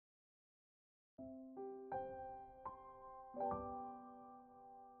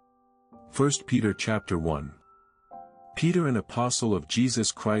1 Peter chapter 1. Peter, an apostle of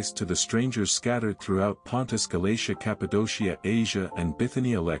Jesus Christ, to the strangers scattered throughout Pontus, Galatia, Cappadocia, Asia and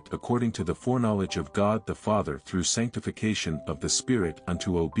Bithynia, elect according to the foreknowledge of God the Father through sanctification of the Spirit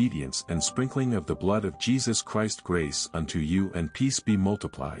unto obedience and sprinkling of the blood of Jesus Christ, grace unto you and peace be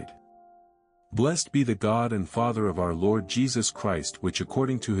multiplied. Blessed be the God and Father of our Lord Jesus Christ, which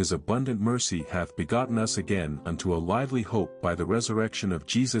according to his abundant mercy hath begotten us again unto a lively hope by the resurrection of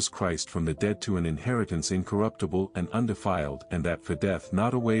Jesus Christ from the dead, to an inheritance incorruptible and undefiled, and that fadeth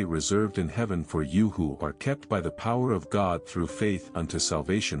not away, reserved in heaven for you, who are kept by the power of God through faith unto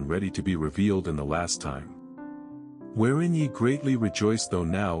salvation, ready to be revealed in the last time. Wherein ye greatly rejoice, though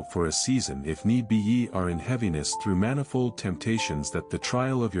now for a season, if need be, ye are in heaviness through manifold temptations, that the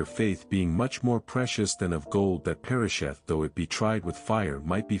trial of your faith, being much more precious than of gold that perisheth though it be tried with fire,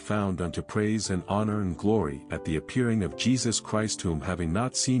 might be found unto praise and honor and glory at the appearing of Jesus Christ, whom having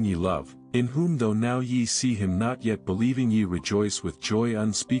not seen ye love, in whom though now ye see him not yet, believing ye rejoice with joy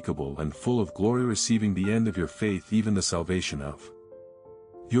unspeakable and full of glory, receiving the end of your faith, even the salvation of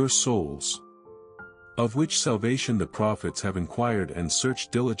your souls. Of which salvation the prophets have inquired and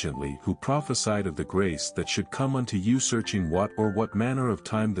searched diligently, who prophesied of the grace that should come unto you, searching what manner of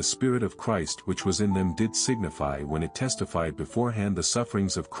time the Spirit of Christ which was in them did signify, when it testified beforehand the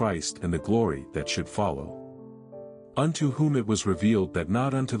sufferings of Christ and the glory that should follow. Unto whom it was revealed that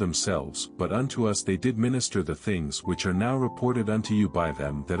not unto themselves but unto us they did minister the things which are now reported unto you by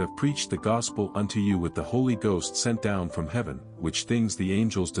them that have preached the gospel unto you with the Holy Ghost sent down from heaven, which things the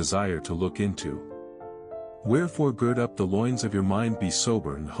angels desire to look into. Wherefore gird up the loins of your mind, be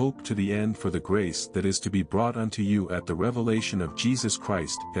sober, and hope to the end for the grace that is to be brought unto you at the revelation of Jesus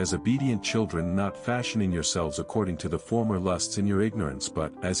Christ, as obedient children, not fashioning yourselves according to the former lusts in your ignorance,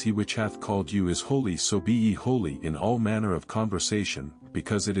 but as he which hath called you is holy, so be ye holy in all manner of conversation,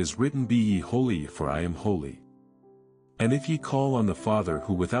 because it is written, Be ye holy, for I am holy. And if ye call on the Father,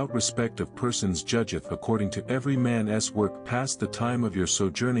 who without respect of persons judgeth according to every man's work, pass the time of your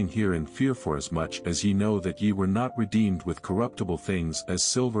sojourning here in fear, forasmuch as ye know that ye were not redeemed with corruptible things, as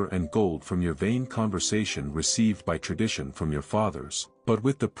silver and gold, from your vain conversation received by tradition from your fathers, but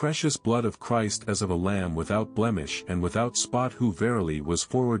with the precious blood of Christ, as of a lamb without blemish and without spot, who verily was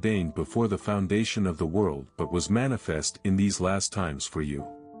foreordained before the foundation of the world, but was manifest in these last times for you,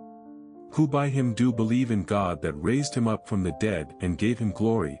 who by him do believe in God, that raised him up from the dead and gave him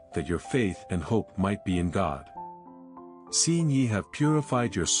glory, that your faith and hope might be in God. Seeing ye have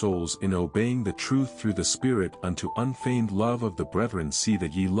purified your souls in obeying the truth through the Spirit unto unfeigned love of the brethren, see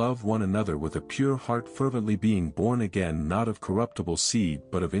that ye love one another with a pure heart, fervently, being born again, not of corruptible seed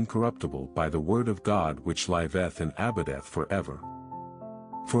but of incorruptible, by the word of God, which liveth and abideth for ever.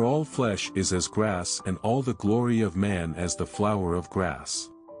 For all flesh is as grass, and all the glory of man as the flower of grass.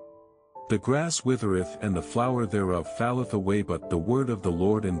 The grass withereth and the flower thereof falleth away, but the word of the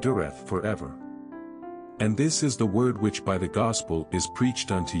Lord endureth for ever. And this is the word which by the gospel is preached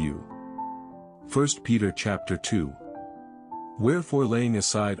unto you. 1 Peter chapter 2. Wherefore, laying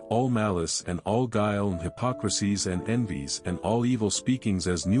aside all malice and all guile and hypocrisies and envies and all evil speakings,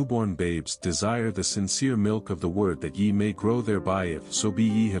 as newborn babes desire the sincere milk of the word, that ye may grow thereby, if so be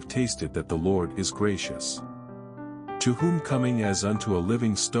ye have tasted that the Lord is gracious. To whom coming as unto a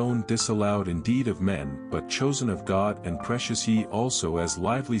living stone, disallowed indeed of men, but chosen of God and precious, ye also as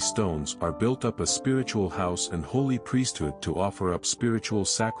lively stones are built up a spiritual house and holy priesthood, to offer up spiritual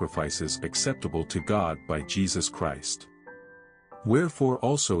sacrifices acceptable to God by Jesus Christ. Wherefore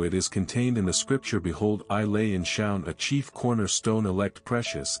also it is contained in the Scripture, Behold, I lay in Sion a chief cornerstone, elect,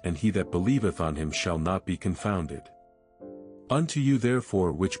 precious, and he that believeth on him shall not be confounded. Unto you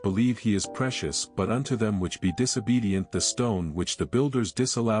therefore which believe he is precious, but unto them which be disobedient the stone which the builders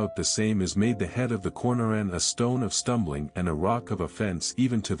disallowed, the same is made the head of the corner, and a stone of stumbling and a rock of offense,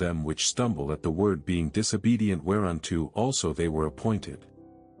 even to them which stumble at the word, being disobedient, whereunto also they were appointed.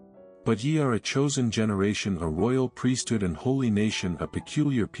 But ye are a chosen generation, a royal priesthood, and holy nation, a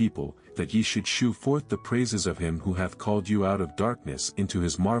peculiar people, that ye should shew forth the praises of him who hath called you out of darkness into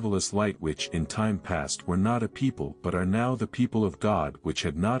his marvelous light, which in time past were not a people, but are now the people of God, which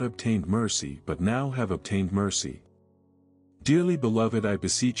had not obtained mercy, but now have obtained mercy. Dearly beloved, I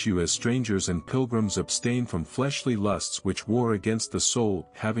beseech you, as strangers and pilgrims, abstain from fleshly lusts which war against the soul,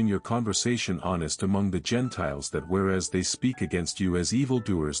 having your conversation honest among the Gentiles, that whereas they speak against you as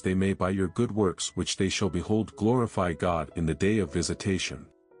evildoers, they may by your good works which they shall behold glorify God in the day of visitation.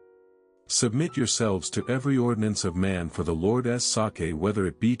 Submit yourselves to every ordinance of man for the Lord's sake, whether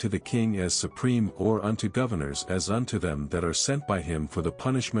it be to the king as supreme, or unto governors as unto them that are sent by him, for the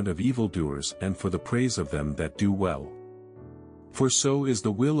punishment of evildoers and for the praise of them that do well. For so is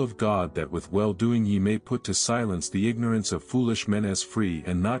the will of God, that with well-doing ye may put to silence the ignorance of foolish men, as free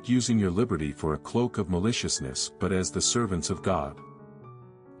and not using your liberty for a cloak of maliciousness, but as the servants of God.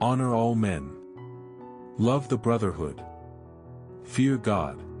 Honor all men. Love the brotherhood. Fear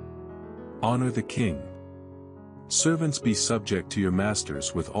God. Honor the king. Servants, be subject to your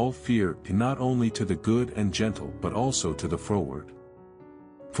masters with all fear, not only to the good and gentle but also to the froward.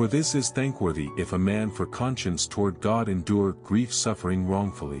 For this is thankworthy, if a man for conscience toward God endure grief suffering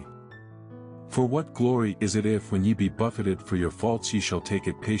wrongfully. For what glory is it if when ye be buffeted for your faults ye shall take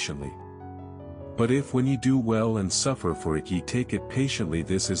it patiently? But if when ye do well and suffer for it ye take it patiently,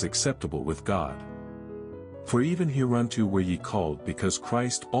 this is acceptable with God. For even hereunto were ye called, because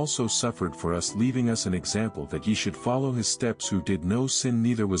Christ also suffered for us, leaving us an example that ye should follow his steps, who did no sin,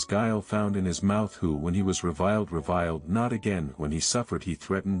 neither was guile found in his mouth, who when he was reviled not, again when he suffered he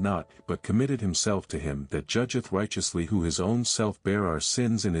threatened not, but committed himself to him that judgeth righteously, who his own self bare our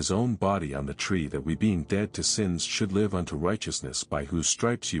sins in his own body on the tree, that we being dead to sins should live unto righteousness, by whose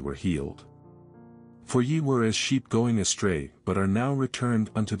stripes ye were healed. For ye were as sheep going astray, but are now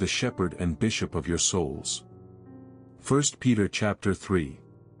returned unto the shepherd and bishop of your souls. 1 Peter chapter 3.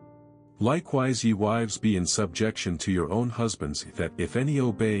 Likewise ye wives, be in subjection to your own husbands, that if any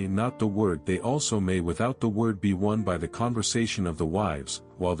obey not the word, they also may without the word be won by the conversation of the wives,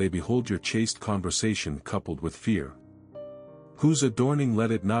 while they behold your chaste conversation coupled with fear. Whose adorning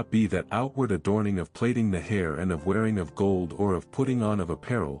let it not be that outward adorning of plaiting the hair and of wearing of gold or of putting on of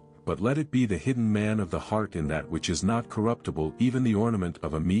apparel, but let it be the hidden man of the heart in that which is not corruptible, even the ornament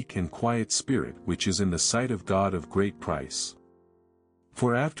of a meek and quiet spirit, which is in the sight of God of great price.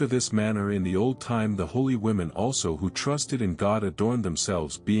 For after this manner in the old time the holy women also who trusted in God adorned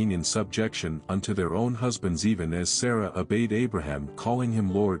themselves, being in subjection unto their own husbands, even as Sarah obeyed Abraham, calling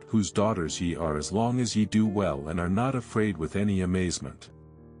him Lord, whose daughters ye are, as long as ye do well and are not afraid with any amazement.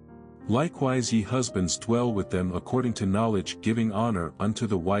 Likewise ye husbands, dwell with them according to knowledge, giving honor unto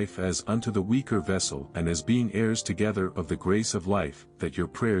the wife as unto the weaker vessel, and as being heirs together of the grace of life, that your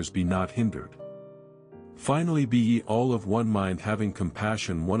prayers be not hindered. Finally be ye all of one mind, having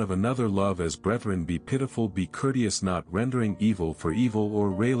compassion one of another, love as brethren, be pitiful, be courteous, not rendering evil for evil or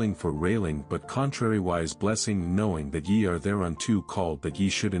railing for railing, but contrariwise blessing, knowing that ye are thereunto called, that ye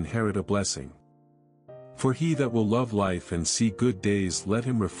should inherit a blessing. For he that will love life and see good days, let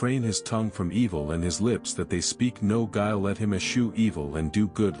him refrain his tongue from evil, and his lips that they speak no guile. Let him eschew evil and do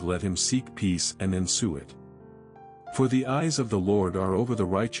good, let him seek peace and ensue it. For the eyes of the Lord are over the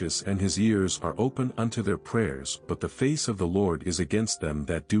righteous, and his ears are open unto their prayers, but the face of the Lord is against them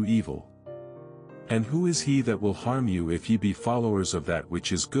that do evil. And who is he that will harm you if ye be followers of that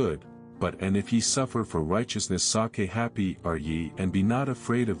which is good? But and if ye suffer for righteousness' sake, happy are ye, and be not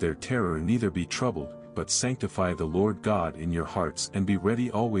afraid of their terror, neither be troubled, but sanctify the Lord God in your hearts, and be ready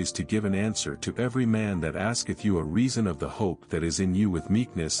always to give an answer to every man that asketh you a reason of the hope that is in you, with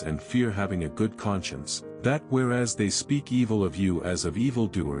meekness and fear, having a good conscience, that whereas they speak evil of you as of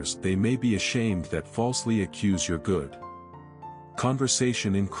evildoers, they may be ashamed that falsely accuse your good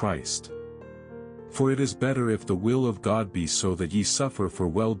conversation in Christ. For it is better, if the will of God be so, that ye suffer for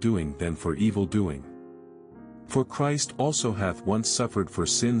well-doing than for evil-doing. For Christ also hath once suffered for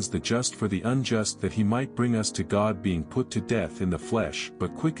sins, the just for the unjust, that he might bring us to God, being put to death in the flesh,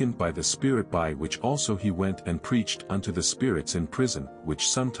 but quickened by the Spirit, by which also he went and preached unto the spirits in prison, which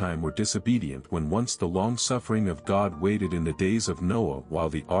sometime were disobedient, when once the long-suffering of God waited in the days of Noah, while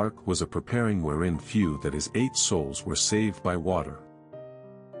the ark was a preparing, wherein few, that is 8 souls, were saved by water.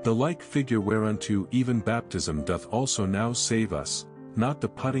 The like figure whereunto even baptism doth also now save us, not the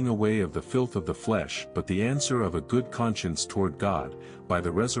putting away of the filth of the flesh, but the answer of a good conscience toward God, by the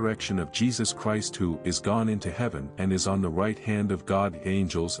resurrection of Jesus Christ, who is gone into heaven, and is on the right hand of God,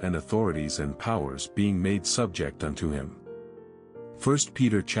 angels and authorities and powers being made subject unto him. 1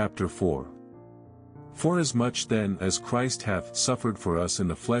 Peter chapter 4. Forasmuch then as Christ hath suffered for us in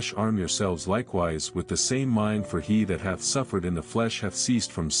the flesh, arm yourselves likewise with the same mind, for he that hath suffered in the flesh hath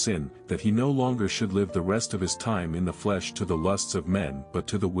ceased from sin, that he no longer should live the rest of his time in the flesh to the lusts of men, but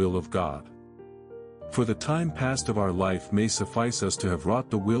to the will of God. For the time past of our life may suffice us to have wrought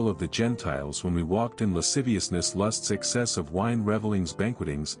the will of the Gentiles, when we walked in lasciviousness, lusts, excess of wine, revellings,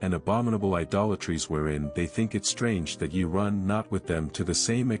 banquetings, and abominable idolatries, wherein they think it strange that ye run not with them to the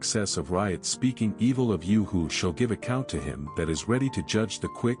same excess of riot, speaking evil of you, who shall give account to him that is ready to judge the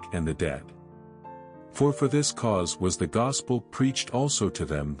quick and the dead. For this cause was the gospel preached also to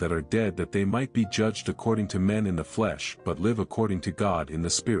them that are dead, that they might be judged according to men in the flesh, but live according to God in the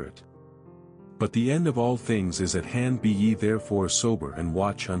Spirit. But the end of all things is at hand, be ye therefore sober, and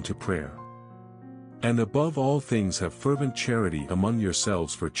watch unto prayer. And above all things have fervent charity among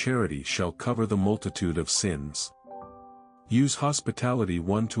yourselves, for charity shall cover the multitude of sins. Use hospitality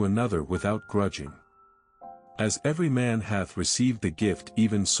one to another without grudging. As every man hath received the gift,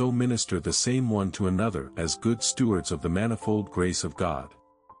 even so minister the same one to another as good stewards of the manifold grace of God.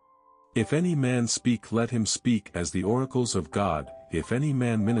 If any man speak, let him speak as the oracles of God. If any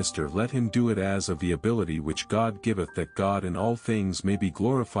man minister, let him do it as of the ability which God giveth, that God in all things may be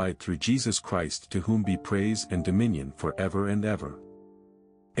glorified through Jesus Christ, to whom be praise and dominion for ever and ever.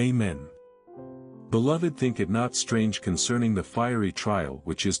 Amen. Beloved, think it not strange concerning the fiery trial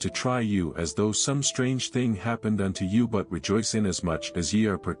which is to try you, as though some strange thing happened unto you, but rejoice inasmuch as ye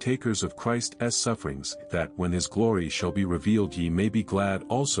are partakers of Christ's sufferings, that when his glory shall be revealed ye may be glad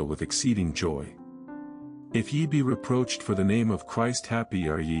also with exceeding joy. If ye be reproached for the name of Christ, happy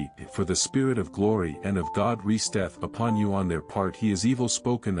are ye, for the Spirit of glory and of God resteth upon you. On their part he is evil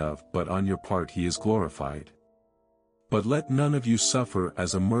spoken of, but on your part he is glorified. But let none of you suffer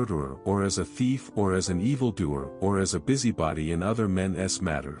as a murderer, or as a thief, or as an evildoer, or as a busybody in other men's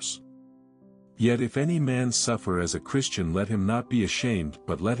matters. Yet if any man suffer as a Christian, let him not be ashamed,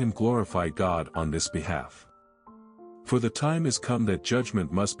 but let him glorify God on this behalf. For the time is come that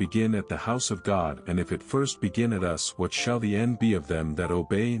judgment must begin at the house of God, and if it first begin at us, what shall the end be of them that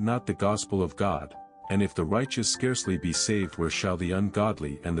obey not the gospel of God? And if the righteous scarcely be saved, where shall the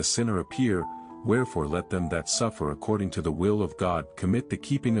ungodly and the sinner appear? Wherefore let them that suffer according to the will of God commit the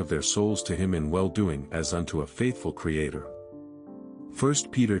keeping of their souls to him in well-doing, as unto a faithful Creator. 1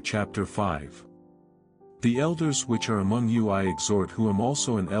 Peter chapter 5. The elders which are among you I exhort, who am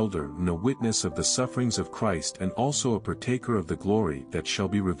also an elder and a witness of the sufferings of Christ, and also a partaker of the glory that shall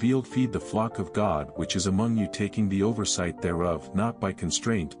be revealed. Feed the flock of God which is among you, taking the oversight thereof, not by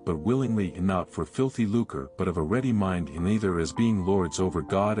constraint, but willingly, and not for filthy lucre, but of a ready mind, neither as being lords over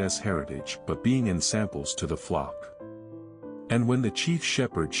God as heritage, but being ensamples to the flock. And when the chief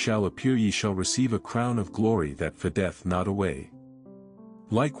shepherd shall appear, ye shall receive a crown of glory that fadeth not away.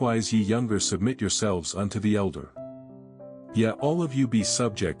 Likewise ye younger, submit yourselves unto the elder. Yet all of you be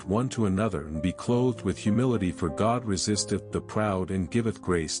subject one to another, and be clothed with humility, for God resisteth the proud and giveth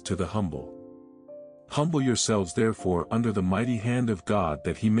grace to the humble. Humble yourselves therefore under the mighty hand of God,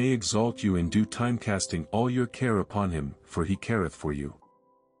 that he may exalt you in due time, casting all your care upon him, for he careth for you.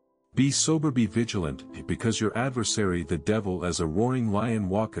 Be sober, be vigilant, because your adversary the devil as a roaring lion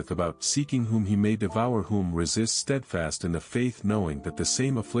walketh about, seeking whom he may devour. Whom resist steadfast in the faith, knowing that the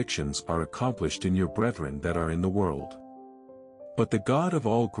same afflictions are accomplished in your brethren that are in the world. But the God of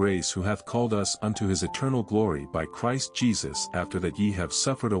all grace, who hath called us unto his eternal glory by Christ Jesus, after that ye have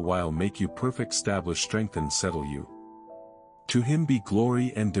suffered a while, make you perfect, establish, strengthen, settle you. To him be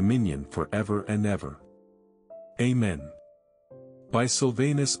glory and dominion for ever and ever. Amen. By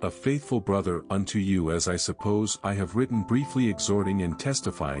Silvanus, a faithful brother unto you, as I suppose I have written, briefly exhorting and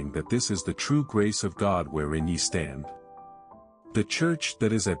testifying that this is the true grace of God wherein ye stand. The church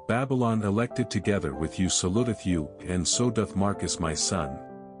that is at Babylon, elected together with you, saluteth you, and so doth Marcus my son.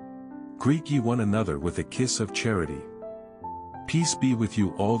 Greet ye one another with a kiss of charity. Peace be with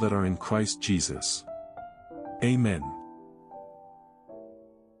you all that are in Christ Jesus. Amen.